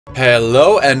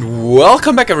Hello and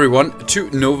welcome back everyone to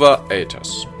Nova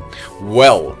Aetas.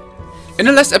 Well, in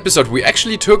the last episode we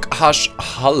actually took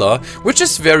Hash'Hala, which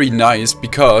is very nice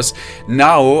because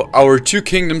now our two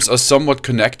kingdoms are somewhat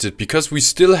connected because we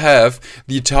still have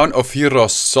the town of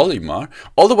Hirosolima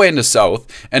all the way in the south,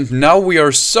 and now we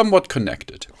are somewhat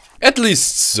connected. At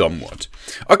least somewhat.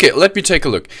 Okay, let me take a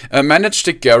look. Manage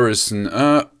the garrison.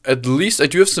 At least I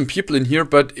do have some people in here,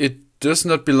 but it does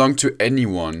not belong to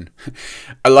anyone.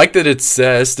 I like that it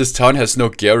says this town has no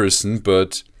garrison,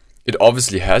 but it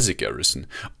obviously has a garrison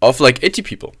of like 80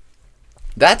 people.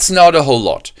 That's not a whole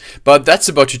lot, but that's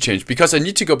about to change because I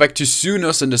need to go back to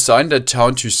Sunos and assign that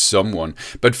town to someone.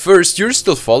 But first, you're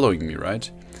still following me, right?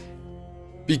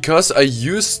 Because I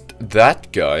used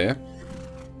that guy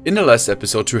in the last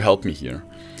episode to help me here.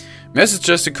 May I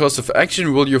suggest a course of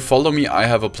action? Will you follow me? I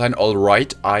have a plan.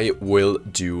 Alright, I will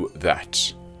do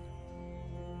that.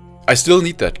 I still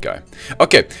need that guy.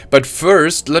 Okay, but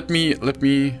first, let me...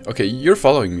 Okay, you're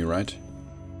following me, right?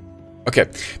 Okay,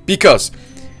 because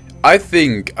I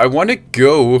think I want to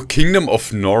go Kingdom of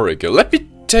Norriga. Let me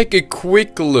take a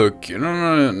quick look.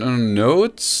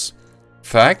 Notes,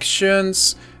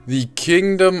 factions, the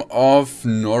Kingdom of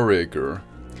Norriga.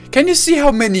 Can you see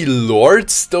how many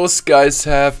lords those guys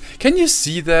have? Can you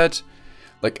see that?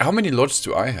 Like, how many lords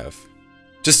do I have?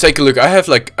 Just take a look. I have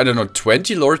like, I don't know,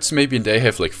 20 lords maybe, and they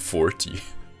have like 40.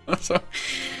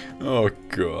 Oh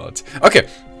god. Okay,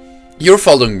 you're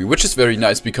following me, which is very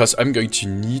nice because I'm going to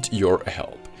need your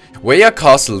help. Weya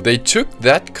Castle, they took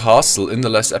that castle in the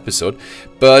last episode,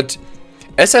 but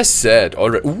as I said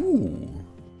already... Ooh,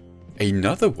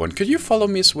 another one. Could you follow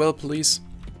me as well, please?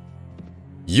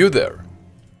 You there.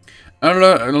 I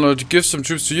don't know, to give some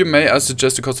troops to you, may I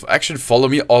suggest a course of action? Follow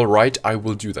me. Alright, I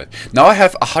will do that. Now I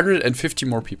have 150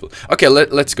 more people. Okay,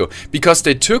 let's go. Because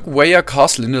they took Weya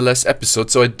Castle in the last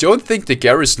episode, so I don't think the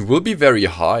garrison will be very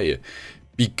high.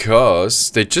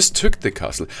 Because they just took the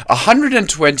castle.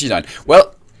 129.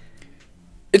 Well,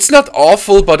 it's not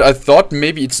awful, but I thought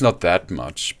maybe it's not that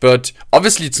much. But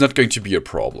obviously it's not going to be a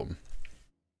problem.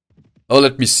 Oh,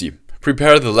 let me see.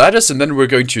 Prepare the ladders and then we're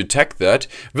going to attack that.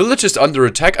 Village is under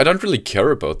attack. I don't really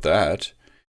care about that.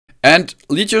 And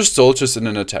lead your soldiers in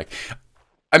an attack.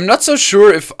 I'm not so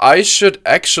sure if I should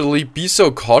actually be so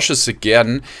cautious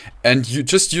again and you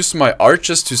just use my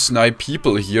archers to snipe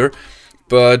people here.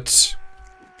 But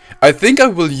I think I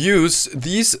will use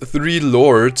these 3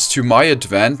 lords to my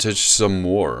advantage some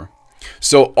more.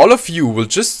 So all of you will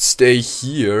just stay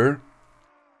here.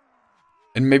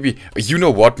 And maybe, you know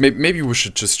what, maybe we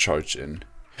should just charge in.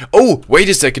 Oh, wait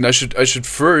a second, I should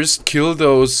first kill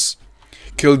those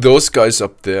guys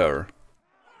up there.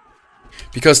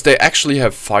 Because they actually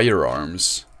have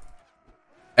firearms.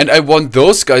 And I want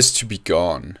those guys to be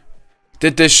gone.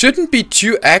 They shouldn't be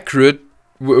too accurate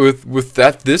with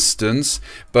that distance.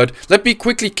 But let me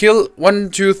quickly kill 1,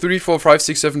 2, 3, 4, 5,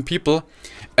 6, 7 people.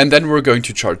 And then we're going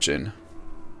to charge in.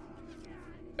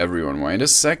 Everyone, wait a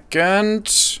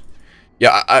second.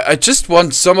 Yeah, I just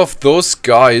want some of those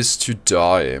guys to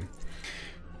die.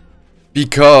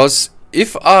 Because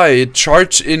if I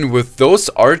charge in with those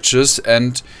archers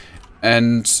and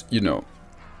you know,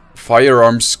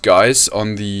 firearms guys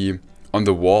on the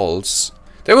walls,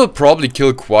 they will probably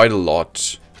kill quite a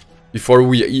lot before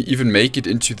we even make it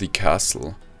into the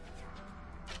castle.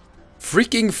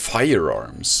 Freaking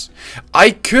firearms. I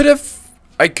could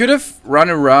have run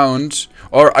around,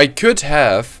 or I could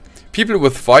have people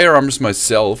with firearms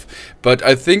myself, but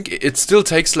I think it still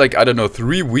takes like, I don't know,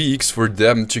 3 weeks for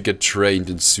them to get trained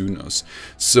in Sunos.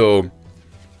 So,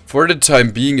 for the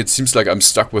time being, it seems like I'm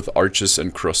stuck with archers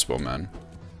and crossbowmen.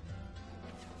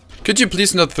 Could you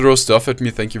please not throw stuff at me?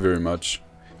 Thank you very much.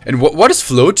 And what is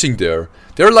floating there?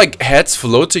 There are like heads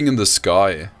floating in the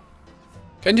sky.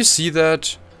 Can you see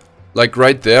that? Like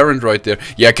right there and right there.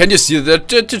 Yeah, can you see that?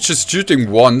 They're just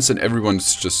shooting once and everyone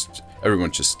just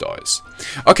dies.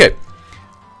 Okay,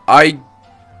 I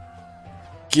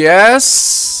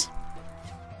guess...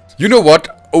 You know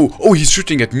what? Oh, he's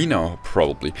shooting at me now,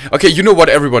 probably. Okay, you know what?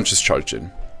 Everyone just charge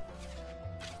in.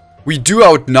 We do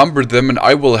outnumber them and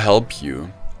I will help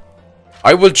you.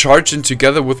 I will charge in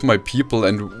together with my people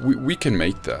and we can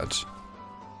make that.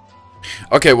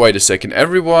 Okay, wait a second.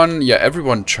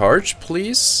 Everyone charge,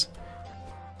 please.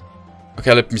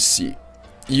 Okay, let me see.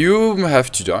 You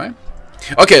have to die.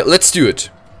 Okay, let's do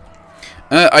it.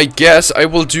 I guess I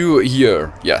will do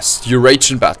here. Yes,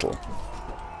 Eurasian battle.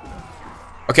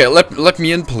 Okay, let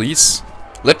me in, please.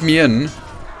 Let me in.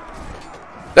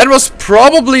 That was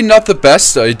probably not the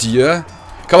best idea.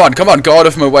 Come on, go out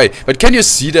of my way. But can you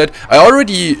see that? I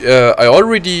already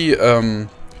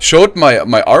showed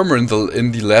my armor in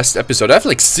the last episode. I have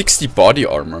like 60 body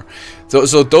armor.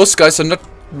 So those guys are not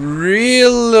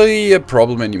really a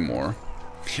problem anymore.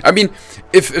 I mean,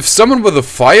 if someone with a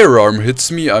firearm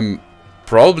hits me, I'm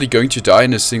probably going to die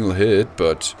in a single hit,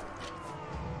 but...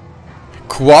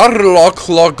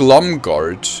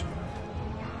 Quarloklog.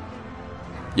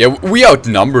 Yeah, we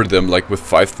outnumber them like with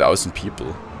 5,000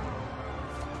 people.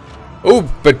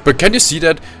 Oh, but can you see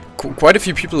that? Quite a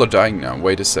few people are dying now.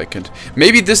 Wait a second.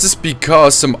 Maybe this is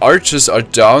because some archers are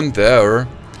down there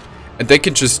and they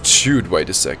can just shoot. Wait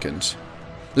a second.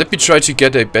 Let me try to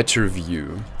get a better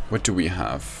view. What do we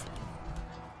have?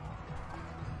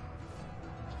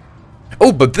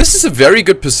 Oh, but this is a very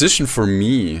good position for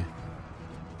me.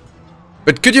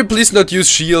 But could you please not use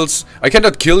shields? I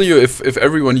cannot kill you if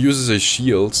everyone uses a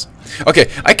shield.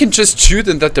 Okay, I can just shoot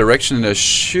in that direction and I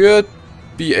should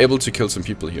be able to kill some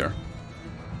people here.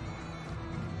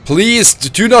 Please,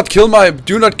 do not kill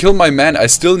my man. I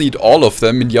still need all of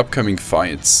them in the upcoming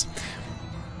fights.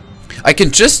 I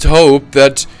can just hope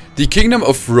that the Kingdom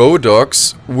of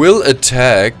Rhodoks will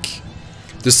attack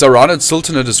the Sarranid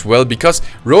Sultanate as well, because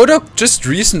Rhodok just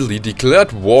recently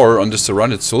declared war on the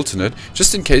Sarranid Sultanate,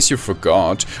 just in case you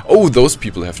forgot. Oh, those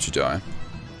people have to die.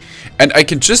 And I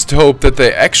can just hope that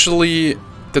they're actually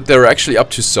up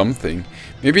to something.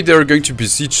 Maybe they're going to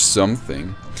besiege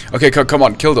something. Okay, come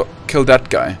on, kill that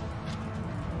guy.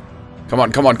 Come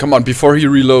on, before he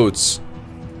reloads.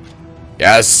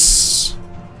 Yes.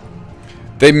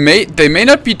 They may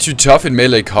not be too tough in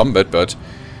melee combat, but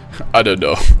I don't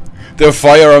know. Their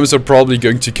firearms are probably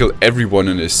going to kill everyone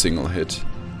in a single hit.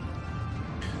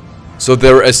 So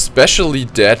they're especially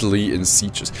deadly in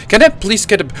sieges. Can I please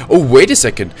get a... Oh, wait a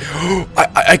second.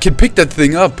 I can pick that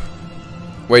thing up.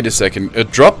 Wait a second.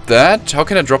 Drop that. How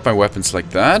can I drop my weapons like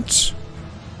that?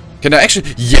 Can I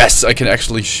actually... Yes, I can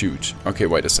actually shoot. Okay,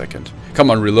 wait a second.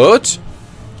 Come on, reload.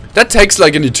 That takes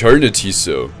like an eternity,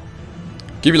 so...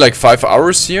 Give me like 5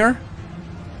 hours here.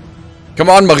 Come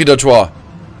on, Marie d'Artois.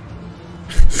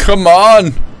 Come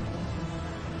on!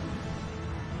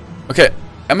 Okay,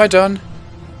 am I done?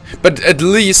 But at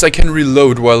least I can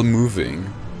reload while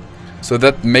moving. So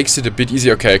that makes it a bit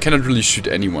easier. Okay, I cannot really shoot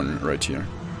anyone right here.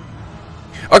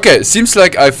 Okay, seems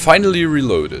like I finally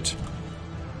reloaded.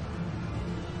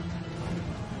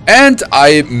 And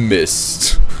I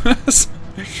missed.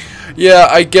 Yeah,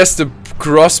 I guess the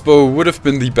crossbow would have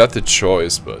been the better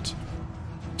choice, but...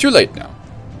 Too late now.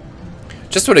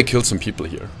 Just want to kill some people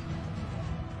here.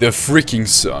 The freaking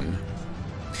sun.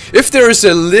 If there is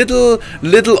a little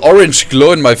orange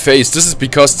glow in my face, this is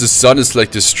because the sun is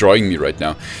like destroying me right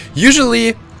now.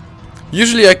 Usually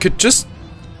I could just,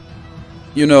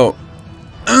 you know,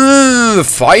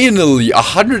 finally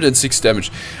 106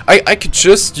 damage. I could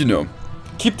just, you know,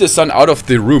 keep the sun out of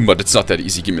the room, but it's not that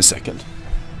easy. Give me a second.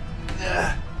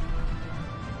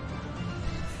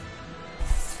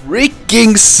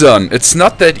 Freaking sun. It's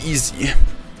not that easy.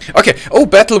 Okay. Oh,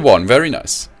 battle 1. Very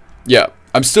nice. Yeah,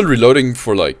 I'm still reloading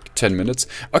for like 10 minutes.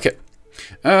 Okay.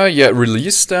 Yeah,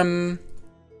 release them.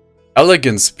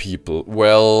 Elegance people.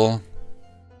 Well,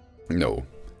 no.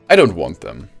 I don't want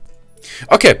them.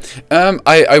 Okay.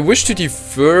 I wish to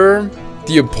defer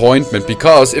the appointment,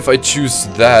 because if I choose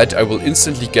that, I will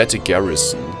instantly get a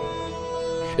garrison.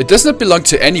 It does not belong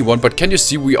to anyone, but can you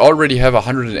see we already have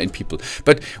 108 people.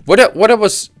 But what I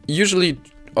was usually...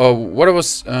 what I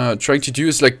was trying to do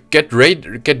is like get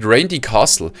Sarranid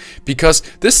Castle, because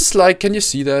this is like, can you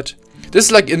see that? This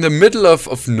is like in the middle of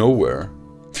nowhere.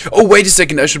 Oh, wait a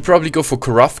second, I should probably go for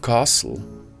Karaf Castle.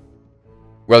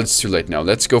 Well, it's too late now.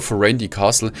 Let's go for Sarranid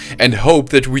Castle and hope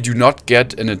that we do not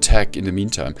get an attack in the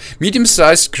meantime.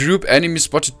 Medium-sized group enemy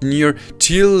spotted near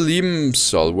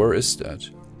Limsal. Where is that?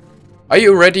 Are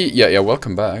you ready? Yeah,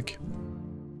 welcome back.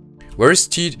 Where is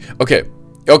Teed? Okay.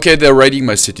 Okay, they're raiding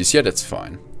my cities. Yeah, that's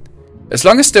fine. As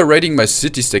long as they're raiding my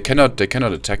cities, they cannot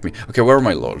attack me. Okay, where are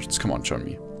my lords? Come on, join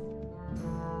me.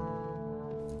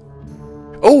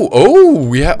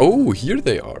 Oh, here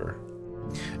they are.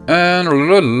 And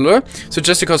so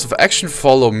just because of action,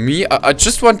 follow me. I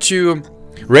just want to...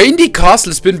 Sarranid Castle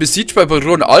has been besieged by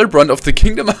Baron Albrand of the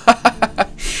Kingdom.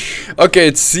 Okay,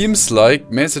 it seems like...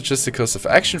 Just because of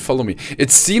action, follow me.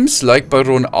 It seems like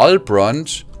Baron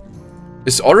Albrand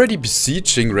is already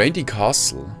besieging Sarranid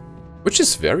Castle, which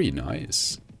is very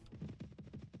nice.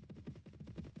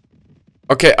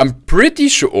 Okay, I'm pretty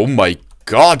sure... Oh my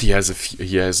god, he has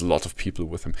a lot of people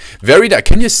with him. Very nice.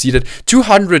 Can you see that?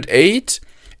 208,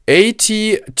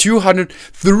 80, 200,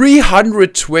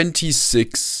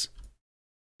 326.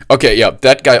 Okay, yeah,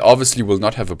 that guy obviously will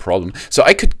not have a problem. So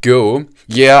I could go...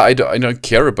 Yeah, I don't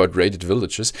care about raided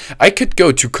villages. I could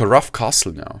go to Karaf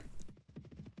Castle now.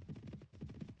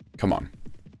 Come on.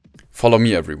 Follow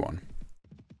me, everyone.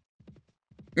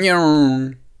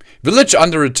 Village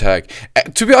under attack.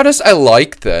 To be honest, I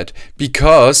like that.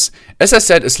 Because, as I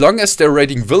said, as long as they're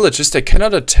raiding villages, they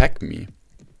cannot attack me.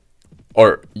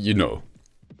 Or, you know.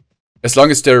 As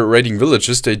long as they're raiding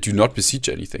villages, they do not besiege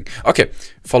anything. Okay,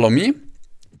 follow me.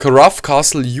 Karaf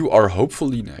Castle, you are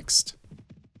hopefully next.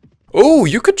 Oh,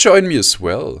 you could join me as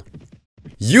well.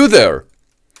 You there.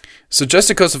 Suggest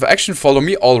a course of action, follow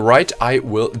me. Alright, I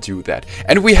will do that.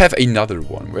 And we have another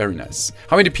one. Very nice.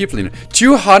 How many people in it?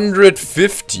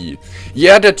 250.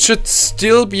 Yeah, that should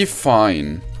still be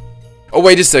fine. Oh,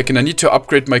 wait a second. I need to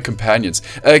upgrade my companions.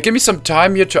 Give me some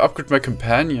time here to upgrade my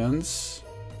companions.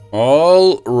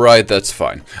 Alright, that's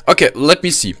fine. Okay, let me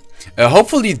see.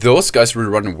 Hopefully those guys will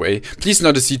run away. Please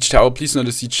not a siege tower. Please not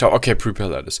a siege tower. Okay, prepare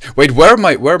ladders. Wait, where are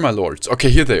my lords? Okay,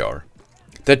 here they are.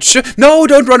 That should... No,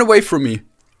 don't run away from me.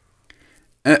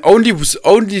 Only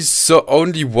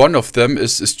one of them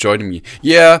is joining me.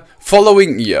 Yeah,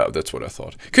 following. Yeah, that's what I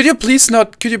thought. Could you please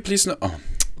not? Oh,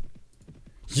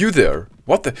 you there?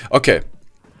 What the? Okay,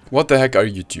 what the heck are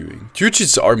you doing?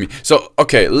 Tuchi's army. So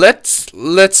okay,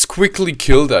 let's quickly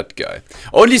kill that guy.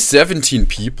 Only 17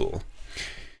 people.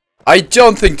 I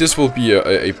don't think this will be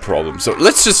a problem. So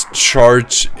let's just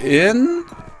charge in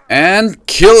and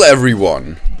kill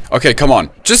everyone. Okay, come on,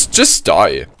 just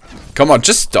die. Come on,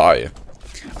 just die.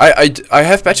 I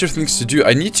have better things to do.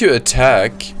 I need to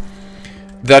attack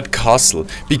that castle.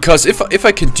 Because if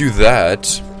I can do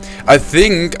that, I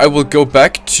think I will go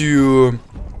back to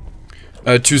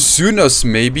Sunos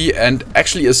maybe and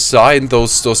actually assign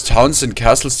those towns and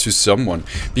castles to someone.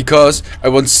 Because I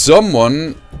want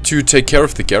someone to take care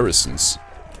of the garrisons.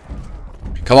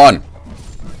 Come on.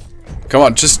 Come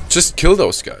on, just kill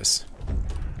those guys.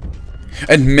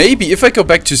 And maybe if I go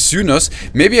back to Sunos,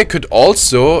 maybe I could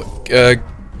also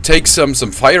take some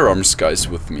firearms guys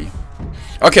with me.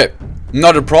 Okay,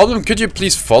 not a problem. Could you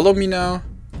please follow me now?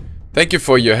 Thank you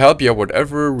for your help. Yeah,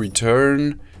 whatever.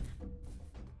 Return.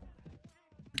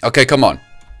 Okay, come on.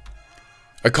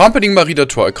 Accompanying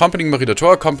Maridator, accompanying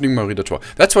Maridator, accompanying Maridator.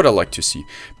 That's what I like to see.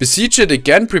 Besiege it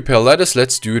again, prepare ladders.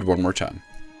 Let's do it one more time.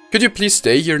 Could you please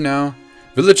stay here now?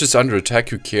 Village is under attack,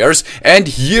 who cares? And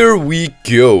here we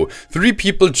go. 3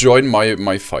 people join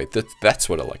my fight. That's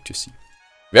what I like to see.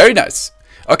 Very nice.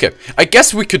 Okay, I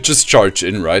guess we could just charge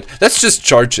in, right? Let's just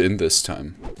charge in this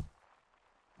time.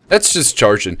 Let's just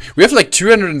charge in. We have like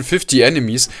 250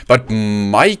 enemies, but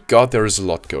my god, there is a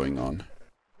lot going on.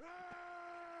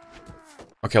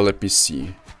 Okay, let me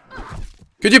see.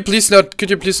 Could you please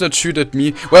not shoot at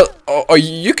me? Well, or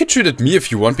you could shoot at me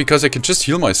if you want, because I can just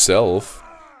heal myself.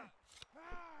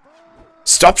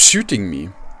 Stop shooting me.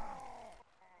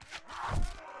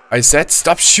 I said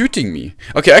stop shooting me.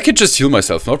 Okay, I can just heal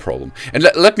myself, no problem. And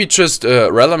let me just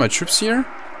rally my troops here.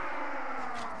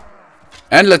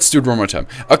 And let's do it one more time.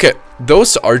 Okay,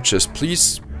 those archers,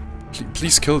 please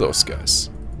kill those guys.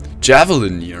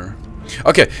 Javelineer.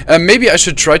 Okay, maybe I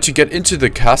should try to get into the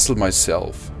castle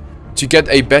myself. To get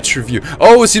a better view.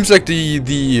 Oh, it seems like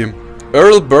the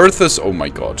Earl Berthas. Oh my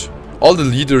god. All the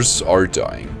leaders are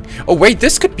dying. Oh wait,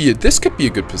 this could be a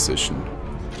good position.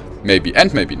 Maybe,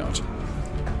 and maybe not.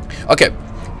 Okay,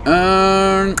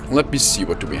 let me see,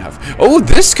 what do we have? Oh,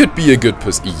 this could be a good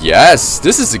position. Yes,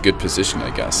 this is a good position, I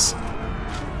guess.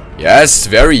 Yes,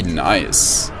 very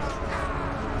nice.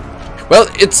 Well,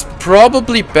 it's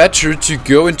probably better to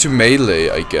go into melee,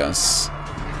 I guess.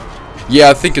 Yeah,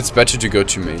 I think it's better to go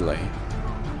to melee.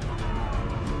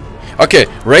 Okay,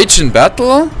 rage in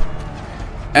battle.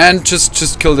 And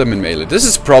just kill them in melee. This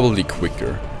is probably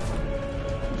quicker.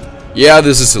 Yeah,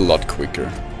 this is a lot quicker.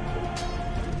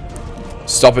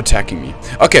 Stop attacking me.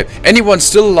 Okay, anyone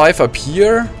still alive up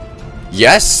here?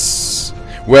 Yes.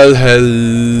 Well,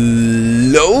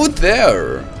 hello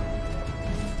there.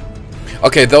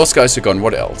 Okay, those guys are gone.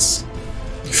 What else?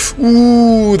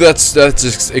 Ooh, that's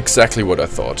exactly what I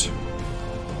thought.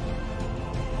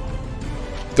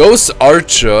 Those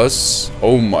archers.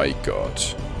 Oh my god.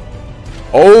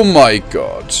 Oh my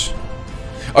god.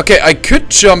 Okay, I could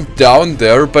jump down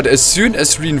there, but as soon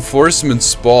as reinforcements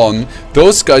spawn,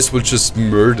 those guys will just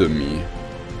murder me.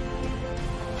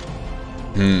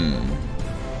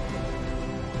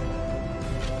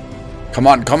 Come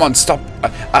on, stop.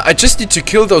 I just need to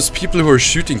kill those people who are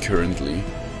shooting currently.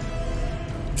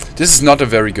 This is not a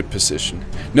very good position.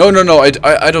 No,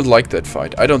 I don't like that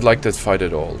fight. I don't like that fight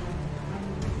at all.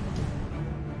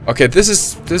 Okay, this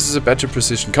is a better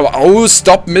position. Come on. Oh,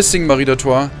 stop missing,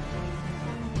 Maridator.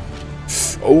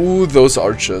 Oh, those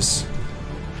archers.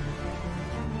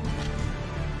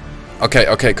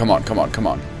 Okay, come on.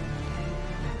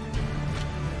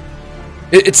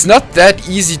 It's not that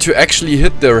easy to actually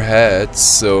hit their heads,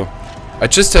 so I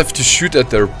just have to shoot at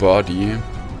their body.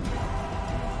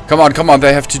 Come on,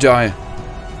 they have to die.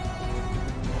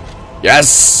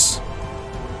 Yes!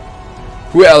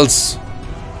 Who else?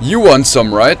 You want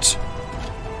some, right?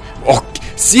 Oh,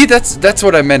 see, that's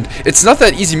what I meant. It's not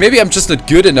that easy. Maybe I'm just not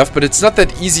good enough, but it's not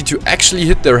that easy to actually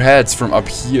hit their heads from up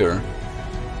here.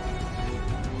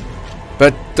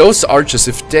 But those archers,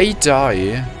 if they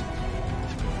die...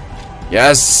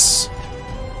 Yes!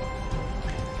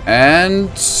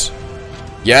 And...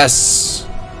 Yes!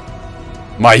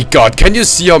 My god, can you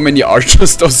see how many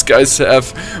archers those guys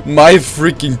have? My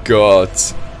freaking god.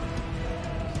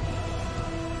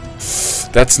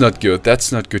 That's not good,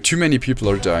 that's not good. Too many people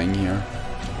are dying here.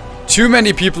 Too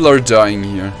many people are dying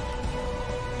here.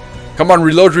 Come on,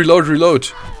 reload, reload, reload.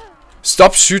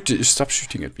 Stop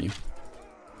shooting at me.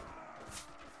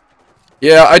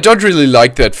 Yeah, I don't really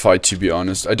like that fight, to be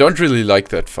honest. I don't really like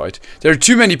that fight. There are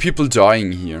too many people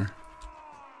dying here.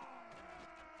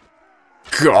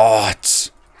 God.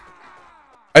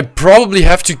 I probably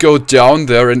have to go down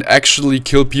there and actually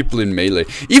kill people in melee.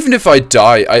 Even if I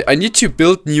die, I need to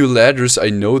build new ladders, I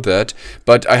know that.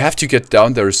 But I have to get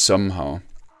down there somehow.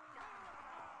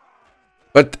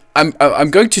 But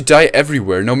I'm going to die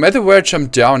everywhere. No matter where I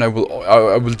jump down, I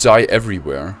will die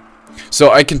everywhere.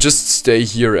 So I can just stay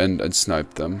here and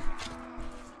snipe them.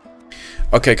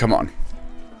 Okay, come on.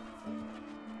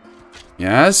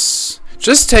 Yes.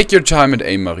 Just take your time and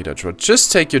aim, Maridadra.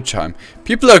 Just take your time.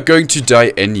 People are going to die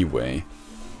anyway.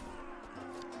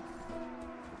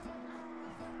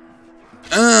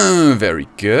 Very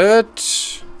good.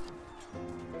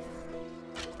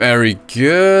 Very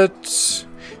good.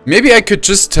 Maybe I could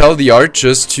just tell the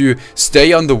archers to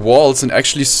stay on the walls and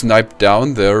actually snipe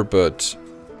down there, but...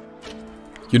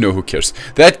 You know, who cares?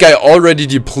 That guy already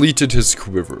depleted his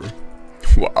quiver.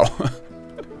 Wow.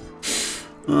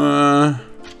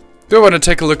 Do I want to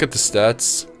take a look at the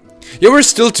stats? Yeah, we're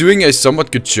still doing a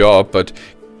somewhat good job, but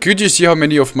could you see how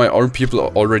many of my armed people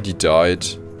already died?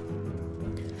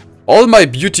 All my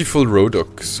beautiful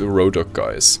Rodok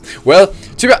guys. Well,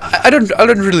 I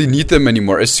don't really need them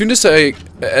anymore. As soon as I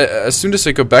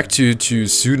go back to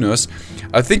Sunos,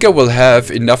 I think I will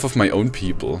have enough of my own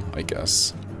people, I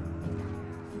guess.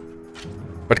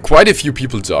 But quite a few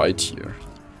people died here.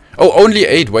 Oh, only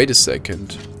 8. Wait a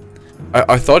second.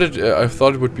 I thought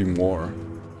it would be more.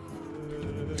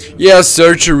 Yeah,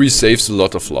 surgery saves a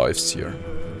lot of lives here.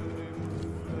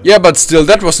 Yeah, but still,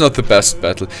 that was not the best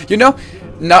battle. You know,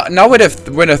 now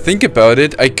when I think about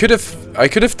it, I could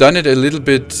have done it a little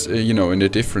bit, you know, in a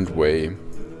different way.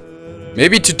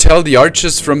 Maybe to tell the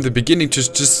archers from the beginning to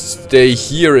just stay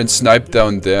here and snipe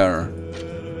down there.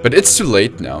 But it's too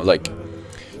late now. Like,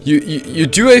 you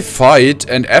do a fight,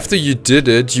 and after you did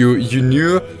it, you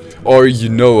knew or you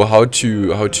know how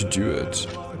to do it.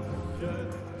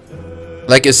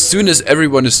 Like, as soon as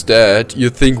everyone is dead, you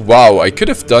think, wow, I could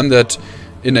have done that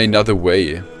in another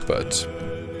way, but...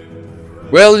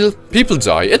 Well, people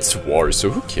die, it's war, so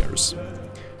who cares?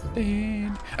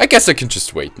 I guess I can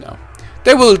just wait now.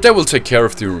 They will take care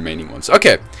of the remaining ones.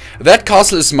 Okay, that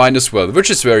castle is mine as well, which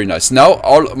is very nice. Now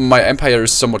all my empire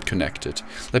is somewhat connected.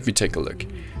 Let me take a look.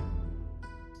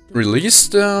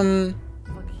 Released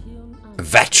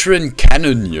veteran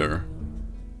cannoneer.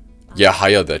 Yeah,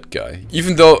 hire that guy.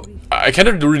 Even though I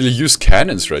cannot really use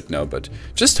cannons right now, but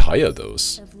just hire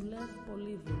those.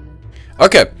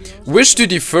 Okay, wish to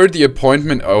defer the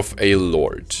appointment of a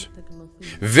lord.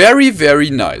 Very,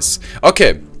 very nice.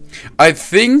 Okay, I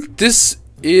think this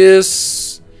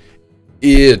is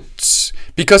it.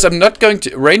 Because I'm not going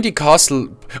to... Randy Castle...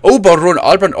 Oh, Baron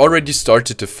Alban already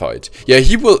started the fight. Yeah,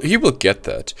 he will get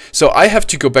that. So I have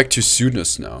to go back to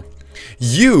Sunos now.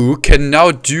 You can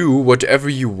now do whatever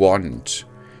you want.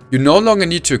 You no longer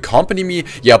need to accompany me.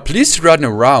 Yeah, please run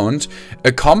around,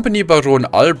 accompany Baron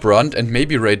Albrand, and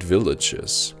maybe raid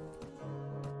villages.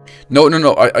 No,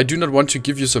 I do not want to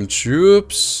give you some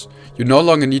troops. You no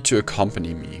longer need to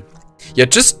accompany me. Yeah,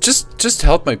 just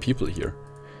help my people here.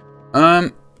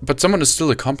 But someone is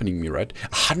still accompanying me, right?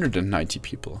 190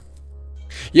 people.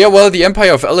 Yeah, well, the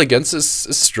Empire of Elegance is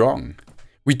strong.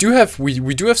 We do have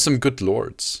some good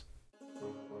lords.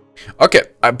 Okay,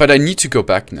 but I need to go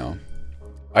back now.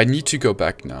 I need to go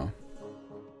back now.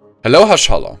 Hello,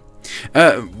 Hashala.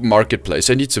 Marketplace.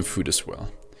 I need some food as well.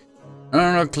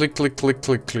 Click, click, click,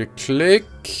 click, click, click.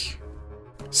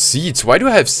 Seeds. Why do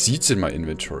I have seeds in my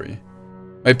inventory?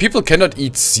 My people cannot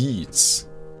eat seeds.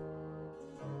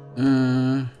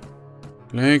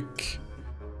 Click.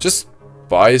 Just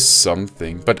buy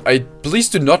something. But please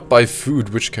do not buy food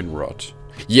which can rot.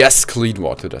 Yes, clean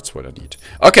water. That's what I need.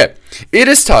 Okay. it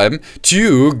is time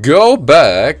to go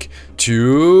back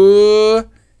to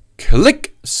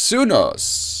Click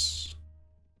Sunos.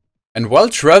 And while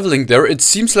traveling there, it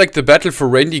seems like the battle for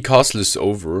Randy Castle is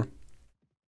over.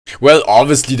 Well,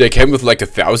 obviously they came with like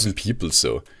 1,000 people,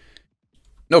 so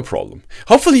no problem.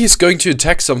 Hopefully he's going to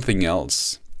attack something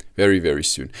else very, very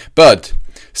soon. But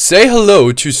say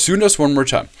hello to Sunos one more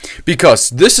time, because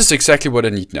this is exactly what I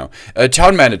need now.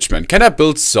 Town management. Can I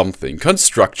build something?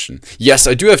 Construction. Yes,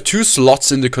 I do have 2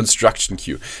 slots in the construction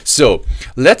queue. So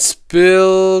let's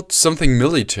build something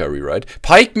military, right?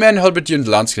 Pikeman, Halberdier, and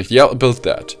Landsknecht. Yeah, I'll build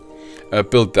that.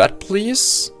 Build that,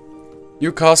 please.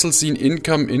 New castle scene,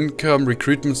 income,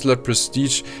 recruitment slot,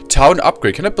 prestige, town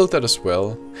upgrade. Can I build that as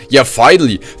well? Yeah,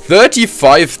 finally.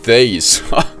 35 days.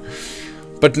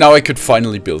 But now I could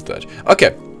finally build that.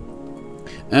 Okay.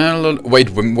 Wait,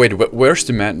 where's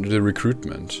the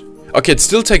recruitment? Okay, it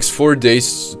still takes 4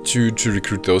 days to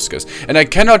recruit those guys. And I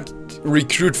cannot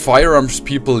recruit firearms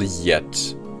people yet.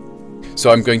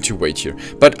 So I'm going to wait here.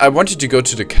 But I wanted to go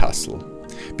to the castle.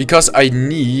 Because I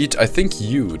need, I think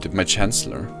you, my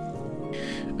chancellor.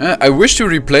 I wish to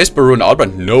replace Baron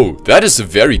Alban. No, that is a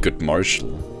very good marshal.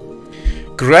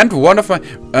 Grant one of my...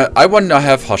 I want to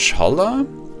have Hashala.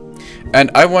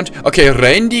 And I want... Okay,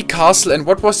 Randy Castle. And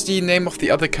what was the name of the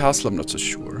other castle? I'm not so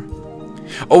sure.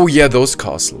 Oh yeah, those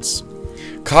castles.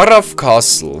 Karaf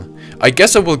Castle. I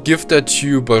guess I will give that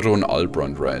to Baron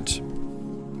Albrand, right?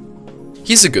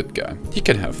 He's a good guy. He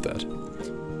can have that.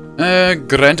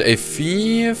 Grant a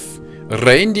fief.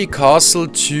 Randy Castle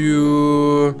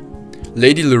to...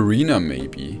 Lady Lorena,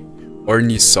 maybe. Or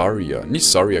Nisaria.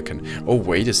 Nisaria can... Oh,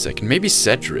 wait a second. Maybe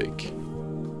Cedric.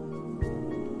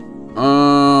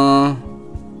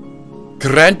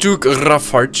 Grand Duke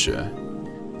Rafarce.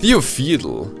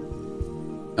 Theophedal.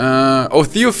 Oh,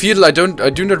 Theophedal, I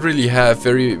do not really have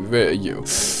very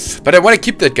but I want to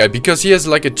keep that guy because he has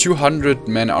like a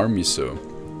 200-man army, so...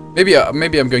 Maybe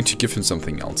I'm going to give him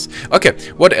something else. Okay,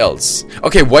 what else?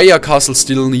 Okay, Weya Castle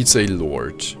still needs a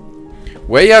lord.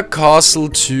 Weya Castle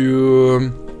to...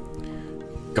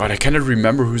 God, I cannot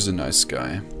remember who's a nice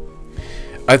guy.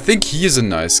 I think he is a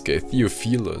nice guy,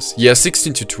 Theophilus. Yeah,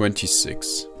 16 to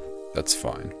 26. That's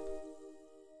fine.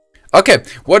 Okay,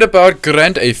 what about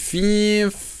Grand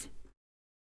Afif?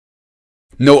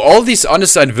 No, all these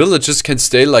unassigned villages can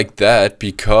stay like that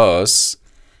because...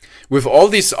 With all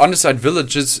these unassigned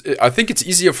villages, I think it's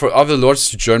easier for other lords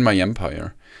to join my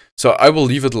empire. So I will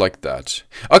leave it like that.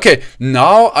 Okay,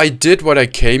 now I did what I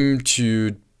came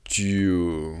to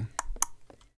do.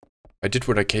 I did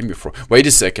what I came here for. Wait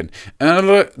a second.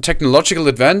 Technological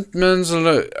advancements,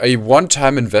 a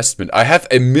one-time investment. I have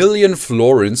 1 million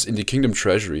florins in the kingdom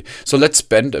treasury. So let's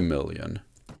spend 1 million.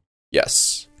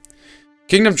 Yes.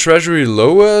 Kingdom treasury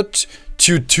lowered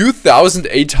to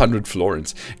 2,800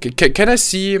 florins. Can I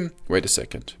see... Wait a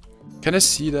second. Can I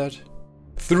see that?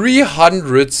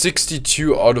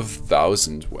 362 out of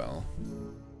 1,000. Well,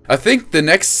 I think the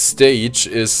next stage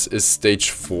is stage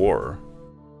 4.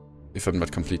 If I'm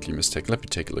not completely mistaken. Let me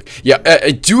take a look. Yeah,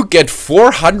 I do get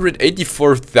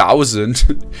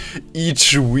 484,000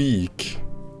 each week.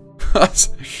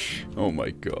 Oh my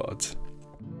god.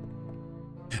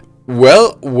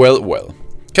 Well.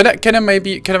 Can I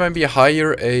maybe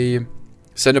hire a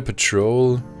send a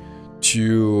patrol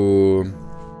to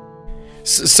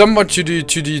someone to the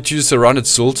Sarranid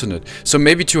Sultanate? So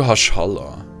maybe to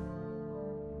Hashala,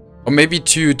 or maybe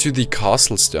to the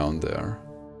castles down there.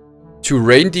 To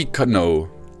Randy, no.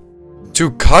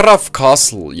 To Karaf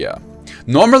Castle, yeah.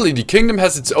 Normally the kingdom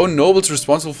has its own nobles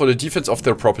responsible for the defense of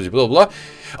their property, blah blah blah.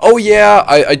 Oh yeah,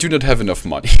 I do not have enough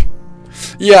money.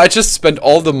 Yeah, I just spent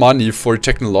all the money for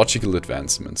technological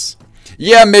advancements.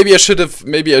 Yeah, maybe I should have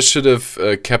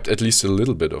kept at least a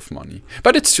little bit of money.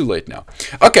 But it's too late now.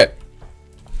 Okay.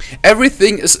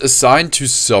 Everything is assigned to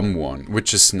someone,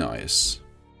 which is nice.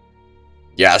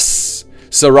 Yes.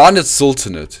 Sarranid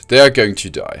Sultanate. They are going to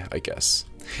die, I guess.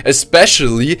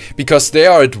 Especially because they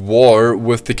are at war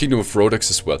with the Kingdom of Rhodox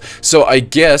as well. So I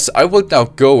guess I will now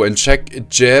go and check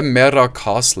Jemera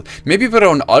Castle. Maybe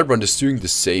Baron Albrand is doing the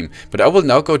same. But I will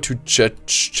now go to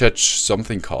Chech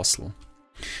something castle.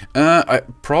 I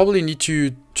probably need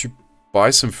to buy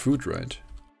some food, right?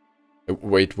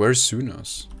 Wait, where's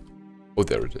Sunos? Oh,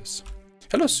 there it is.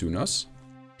 Hello, Sunos.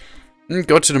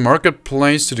 Go to the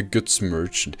marketplace, to the goods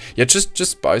merchant. Yeah,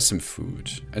 just buy some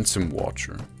food and some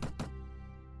water.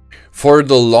 For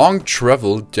the long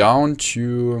travel down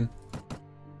to,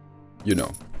 you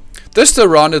know, the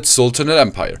Sarranid Sultanate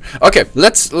Empire. Okay,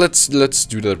 let's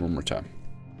do that one more time.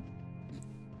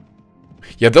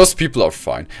 Yeah, those people are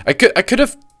fine. I could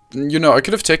have you know, I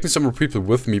could have taken some more people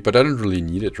with me, but I don't really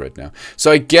need it right now.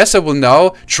 So I guess I will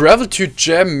now travel to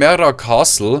Gemera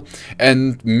Castle,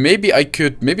 and maybe I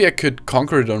could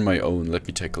conquer it on my own. Let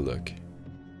me take a look.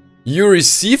 You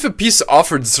receive a peace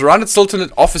offer. The Sarranid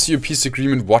Sultanate offers you a peace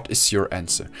agreement. What is your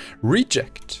answer?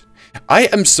 Reject. I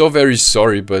am so very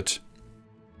sorry, but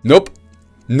nope.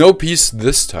 No peace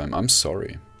this time. I'm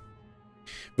sorry.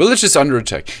 Village is under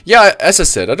attack. Yeah, as I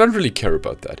said, I don't really care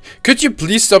about that. Could you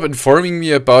please stop informing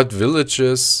me about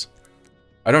villages?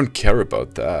 I don't care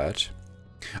about that.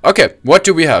 Okay, what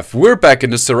do we have? We're back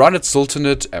in the Sarranid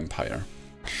Sultanate Empire.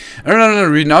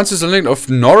 Renounces the land of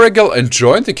Noregal and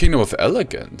joined the Kingdom of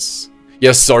Elegance.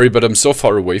 Yeah, sorry, but I'm so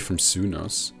far away from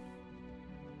Sunos.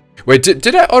 Wait,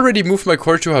 did I already move my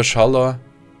court to Hashala?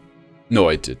 No,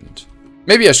 I didn't.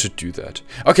 Maybe I should do that.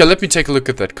 Okay, let me take a look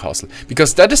at that castle.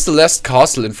 Because that is the last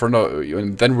castle in front of...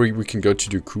 And then we can go to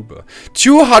Dukuba.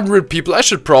 200 people, I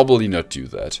should probably not do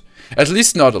that. At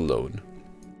least not alone.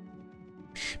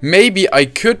 Maybe I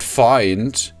could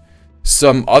find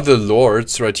some other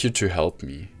lords right here to help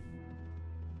me.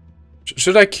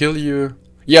 Should I kill you?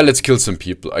 Yeah, let's kill some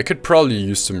people. I could probably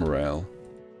use some morale.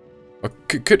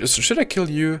 Should I kill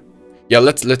you? Yeah,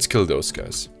 let's kill those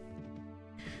guys.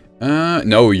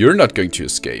 No, you're not going to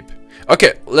escape.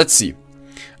 Okay, let's see.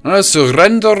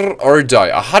 Surrender or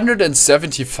die.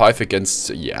 175 against...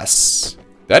 Yes.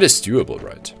 That is doable,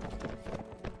 right?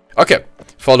 Okay,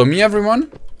 follow me,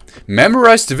 everyone.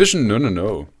 Memorize division.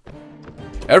 No.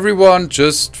 Everyone,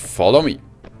 just follow me.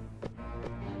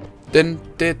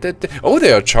 Oh,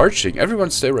 they are charging.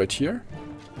 Everyone stay right here.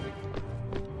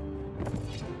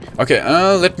 Okay,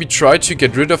 let me try to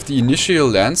get rid of the initial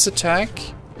lance attack.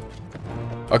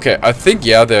 Okay, I think,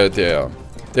 yeah,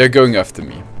 they're going after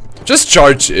me. Just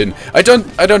charge in. I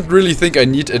don't really think I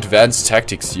need advanced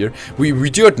tactics here. We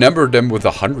do outnumber them with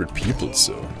 100 people,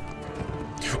 so.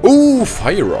 Ooh,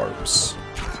 firearms.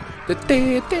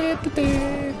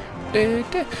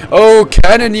 Oh,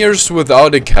 cannoneers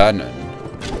without a cannon.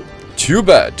 Too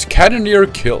bad. Cannoneer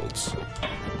killed.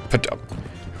 But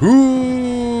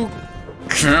who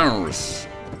cares?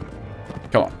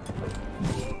 Come on.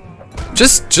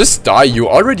 Just die. You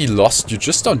already lost. You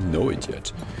just don't know it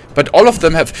yet. But all of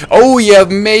them have... Oh yeah,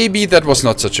 maybe that was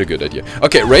not such a good idea.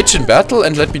 Okay, rage in battle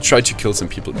and let me try to kill some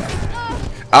people now.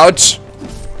 Ouch.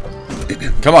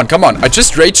 Come on, come on. I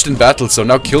just raged in battle, so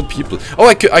now kill people. Oh,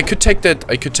 I could take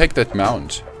that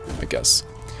mount, I guess.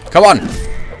 Come on.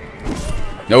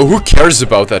 No, who cares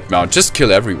about that mount? Just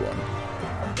kill everyone.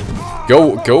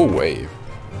 Go away.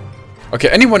 Okay,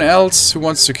 anyone else who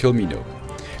wants to kill me? No.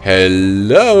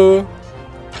 Hello.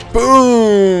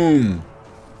 Boom.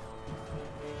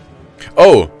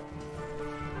 Oh.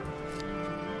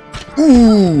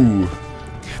 Ooh.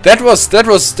 That was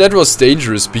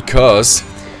dangerous because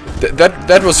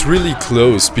that was really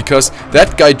close, because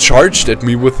that guy charged at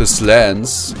me with his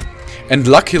lance, and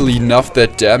luckily enough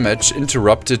that damage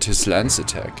interrupted his lance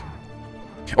attack.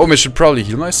 Oh, I should probably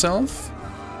heal myself.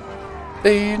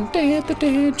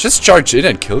 Just charge in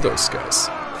and kill those guys.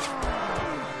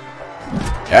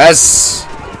 Yes.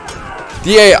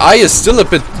 The AI is still a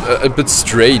bit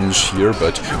strange here,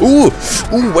 but ooh,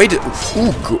 wait,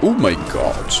 oh my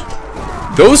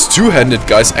god, those two-handed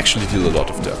guys actually deal a lot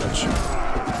of damage.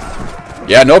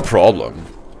 Yeah, no problem.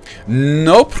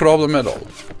 No problem at all.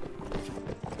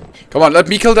 Come on, let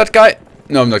me kill that guy.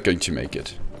 No, I'm not going to make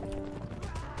it.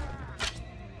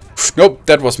 Nope,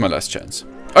 that was my last chance.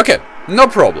 Okay, no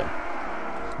problem.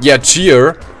 Yeah,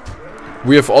 cheer.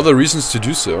 We have all the reasons to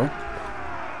do so.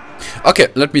 Okay,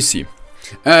 let me see.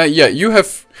 Yeah, you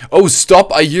have... Oh,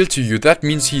 stop, I yield to you. That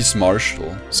means he's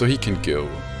marshal, so he can go.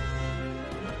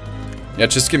 Yeah,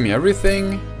 just give me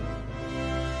everything.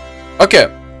 Okay.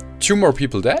 2 more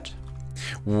people dead?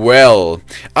 Well,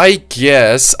 I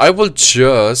guess I will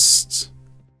just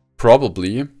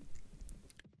probably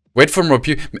wait for more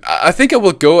people. I think I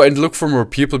will go and look for more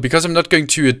people because I'm not going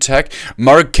to attack.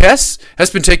 Marquez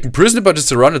has been taken prisoner by the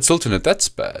Sarranid Sultanate. That's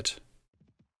bad.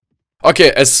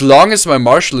 Okay, as long as my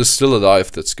marshal is still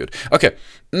alive, that's good. Okay,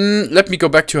 let me go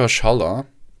back to Hashala.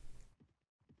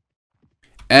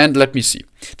 And let me see.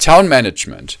 Town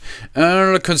management.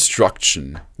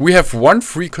 Construction. We have 1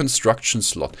 free construction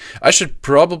slot. I should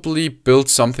probably build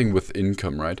something with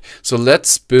income, right? So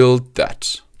let's build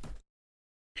that.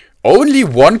 Only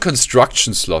 1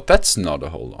 construction slot. That's not a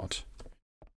whole lot.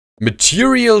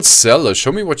 Material seller.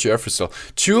 Show me what you have for sale.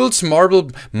 Tools,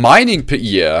 marble, mining.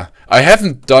 Yeah, I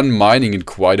haven't done mining in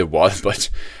quite a while, but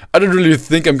I don't really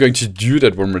think I'm going to do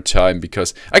that one more time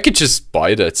because I could just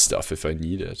buy that stuff if I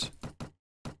need it.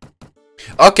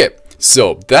 Okay,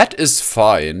 so that is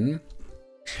fine.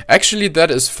 Actually,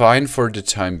 that is fine for the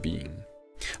time being.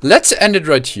 Let's end it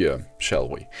right here, shall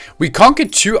we? We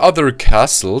conquered 2 other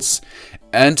castles,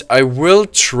 and I will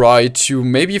try to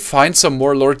maybe find some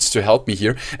more lords to help me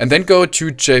here, and then go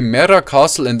to Jaimera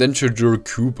Castle and then to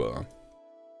Durkuba.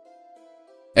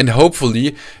 And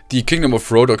hopefully, the Kingdom of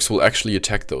Rhodoks will actually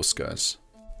attack those guys.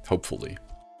 Hopefully.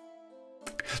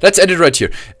 Let's end it right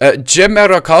here.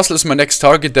 Jaimera Castle is my next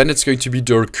target, then it's going to be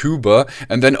Durkuba,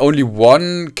 and then only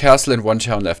 1 castle and 1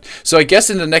 town left. So I guess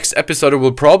in the next episode I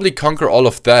will probably conquer all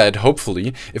of that,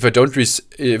 hopefully, if I don't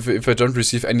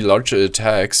receive any larger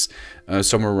attacks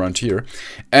somewhere around here.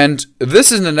 And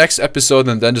this is in the next episode,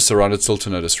 and then the Sarranid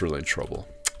Sultanate is really in trouble.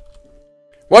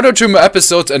 1 or 2 more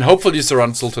episodes, and hopefully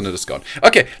Sarranid Sultanate is gone.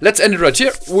 Okay, let's end it right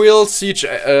here. We'll see each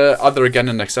other again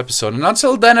in the next episode. And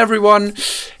until then, everyone,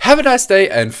 have a nice day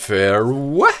and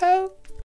farewell.